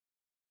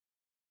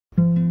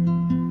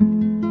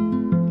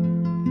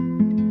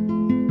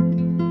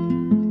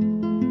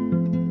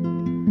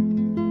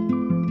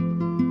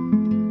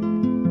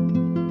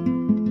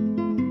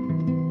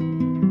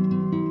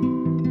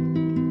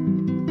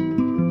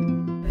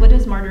what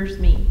does martyrs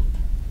mean?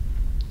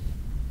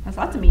 Has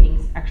lots of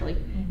meanings, actually.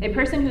 A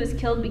person who is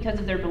killed because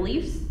of their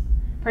beliefs,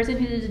 a person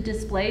who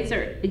displays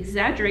or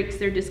exaggerates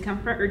their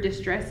discomfort or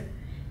distress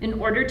in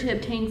order to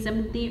obtain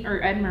sympathy or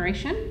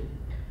admiration.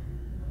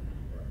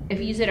 If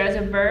you use it as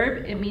a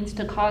verb, it means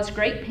to cause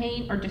great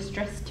pain or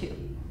distress to.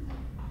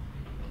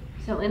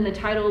 So in the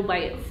title by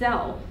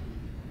itself,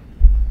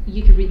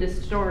 you could read the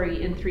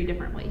story in 3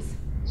 different ways.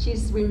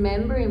 She's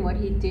remembering what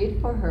he did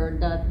for her,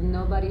 that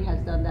nobody has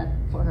done that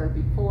for her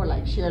before,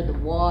 like share the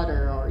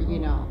water or, you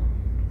know.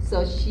 So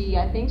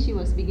I think she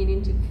was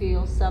beginning to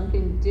feel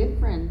something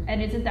different.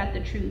 And isn't that the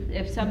truth?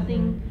 If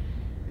something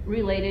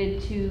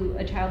related to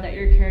a child that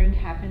you're caring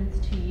happens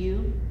to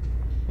you,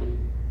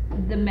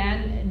 the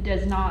man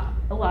does not,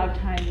 a lot of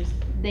times,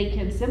 they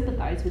can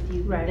sympathize with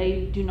you, right.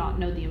 They do not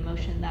know the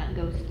emotion that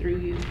goes through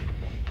you.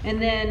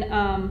 And then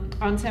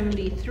on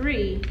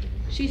 73,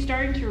 she's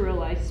starting to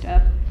realize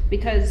stuff,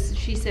 because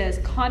she says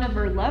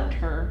Conover loved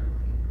her,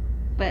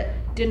 but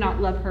did not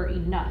love her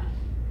enough.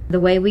 The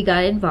way we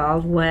got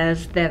involved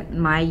was that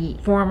my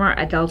former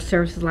adult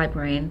services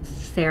librarian,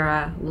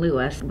 Sarah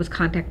Lewis, was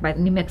contacted by the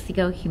New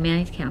Mexico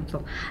Humanities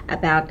Council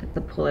about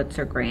the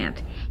Pulitzer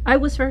grant. I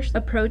was first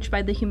approached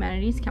by the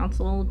Humanities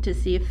Council to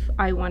see if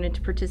I wanted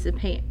to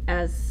participate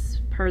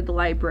as per the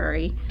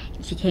library.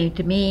 She came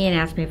to me and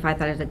asked me if I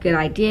thought it was a good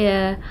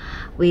idea.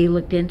 We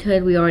looked into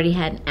it. We already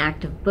had an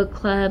active book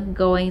club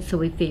going, so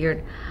we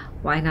figured,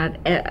 why not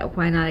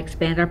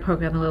expand our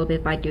program a little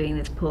bit by doing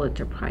this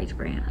Pulitzer Prize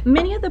grant?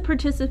 Many of the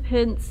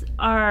participants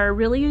are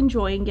really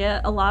enjoying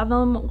it. A lot of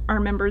them are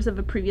members of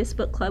a previous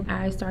book club.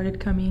 I started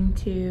coming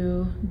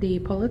to the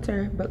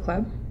Pulitzer book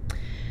club.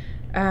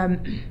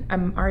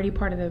 I'm already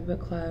part of the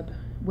book club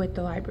with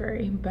the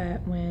library,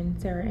 but when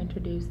Sarah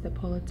introduced the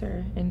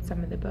Pulitzer and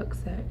some of the books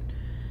that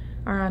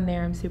are on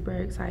there, I'm super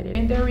excited.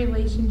 In their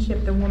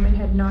relationship, the woman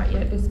had not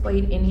yet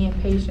displayed any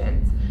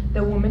impatience.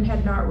 The woman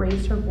had not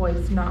raised her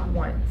voice, not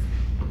once.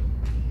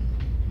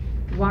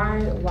 Why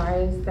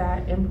is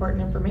that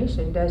important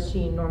information? Does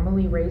she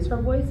normally raise her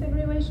voice in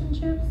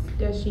relationships?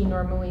 Does she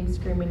normally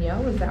scream and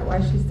yell? Is that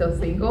why she's still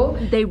single?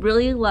 They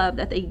really love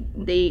that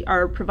they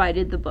are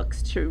provided the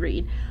books to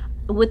read.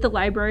 With the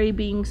library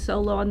being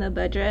so low on the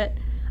budget,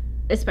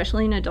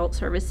 especially in adult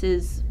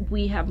services,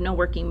 we have no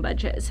working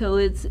budget. So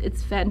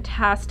it's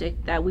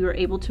fantastic that we were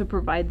able to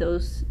provide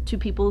those to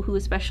people who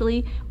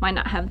especially might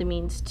not have the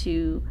means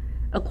to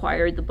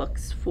acquire the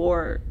books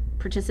for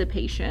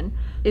participation.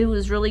 It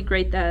was really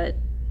great that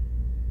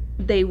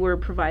they were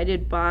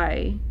provided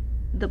by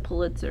the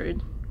Pulitzer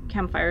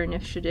Campfire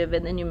Initiative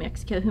and the New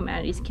Mexico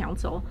Humanities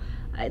Council.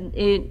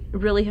 It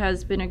really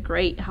has been a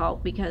great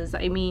help, because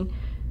I mean,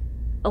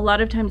 a lot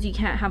of times you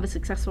can't have a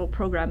successful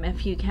program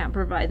if you can't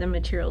provide the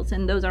materials,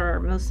 and those are our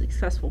most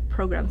successful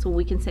programs. So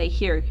we can say,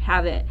 here,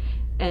 have it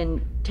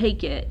and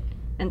take it,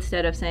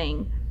 instead of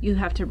saying you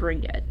have to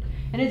bring it.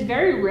 And it's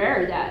very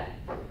rare that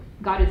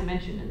God is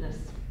mentioned in this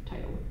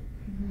title,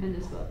 in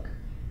this book.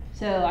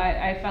 So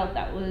I felt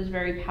that was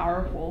very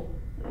powerful.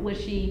 Was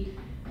she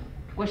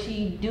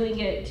doing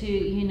it to,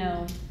 you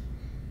know,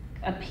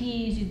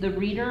 appease the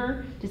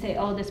reader, to say,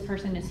 oh, this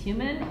person is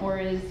human, or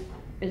is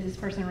this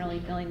person really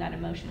feeling that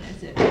emotion?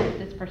 Is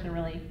this person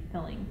really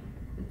feeling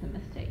it's a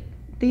mistake?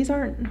 These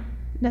aren't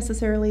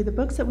necessarily, the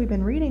books that we've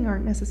been reading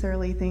aren't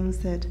necessarily things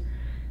that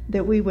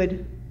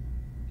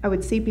I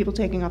would see people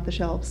taking off the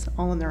shelves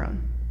all on their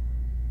own.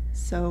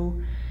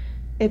 So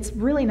it's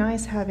really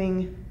nice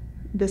having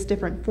this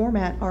different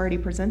format already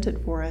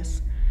presented for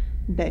us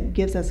that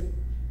gives us,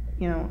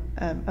 you know,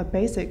 a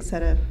basic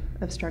set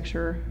of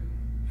structure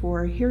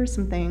for, here are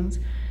some things,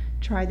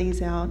 try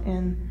these out,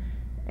 and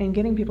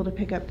getting people to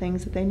pick up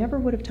things that they never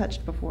would have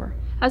touched before.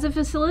 As a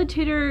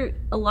facilitator,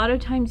 a lot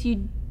of times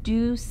you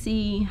do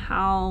see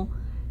how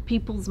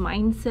people's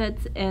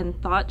mindsets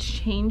and thoughts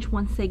change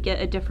once they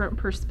get a different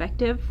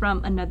perspective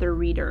from another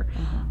reader.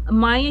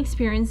 My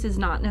experience is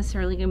not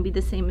necessarily going to be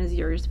the same as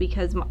yours,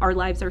 because our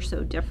lives are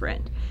so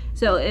different.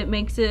 So it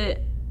makes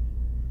it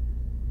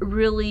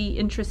really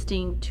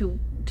interesting to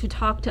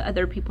talk to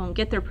other people and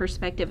get their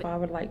perspective. I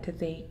would like to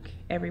thank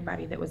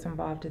everybody that was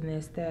involved in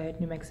this, the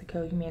New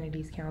Mexico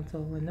Humanities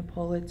Council and the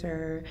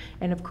Pulitzer,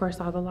 and of course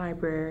all the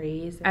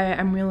libraries.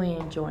 I'm really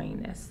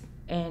enjoying this,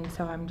 and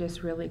so I'm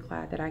just really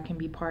glad that I can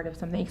be part of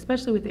something,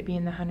 especially with it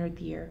being the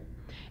 100th year.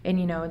 And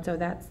you know, and so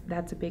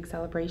that's a big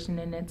celebration,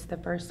 and it's the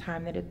first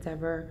time that it's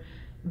ever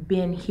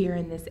been here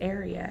in this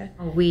area.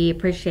 We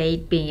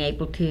appreciate being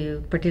able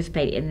to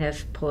participate in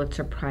this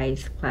Pulitzer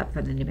Prize Club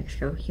from the New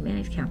Mexico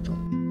Humanities Council.